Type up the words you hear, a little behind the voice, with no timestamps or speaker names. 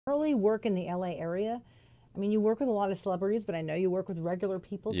primarily work in the LA area? I mean, you work with a lot of celebrities, but I know you work with regular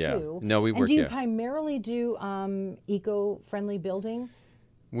people too. No, we work. And do you primarily do eco-friendly building?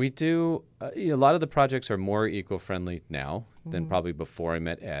 We do. A lot of the projects are more eco-friendly now than probably before I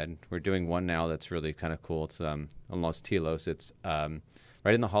met Ed. We're doing one now that's really kind of cool. It's almost TILOS. It's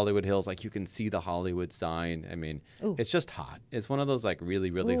right in the Hollywood Hills. Like you can see the Hollywood sign. I mean, it's just hot. It's one of those like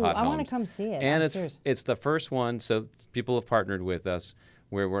really, really hot homes. I want to come see it. And it's the first one. So people have partnered with us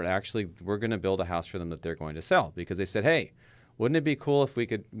where we're going to build a house for them that they're going to sell because they said, hey, wouldn't it be cool if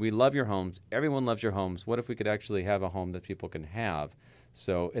we love your homes. Everyone loves your homes. What if we could actually have a home that people can have?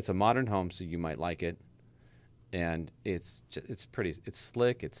 So it's a modern home, so you might like it. And it's pretty, it's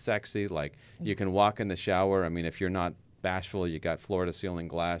slick, it's sexy. Like you can walk in the shower. I mean, if you're not bashful, you got floor to ceiling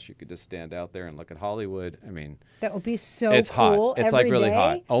glass. You could just stand out there and look at Hollywood. I mean, that would be so it's cool. Hot. It's like really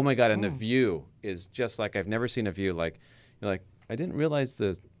hot. Oh my God. And the view is just like, I've never seen a view like, you're like, I didn't realize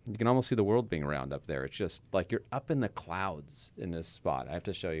you can almost see the world being around up there. It's just like you're up in the clouds in this spot. I have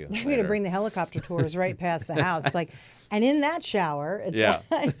to show you. You're going to bring the helicopter tours right past the house. It's like, and in that shower, it's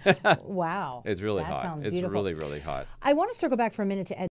like, wow. It's really that hot. Sounds it's beautiful. really, really hot. I want to circle back for a minute to Ed.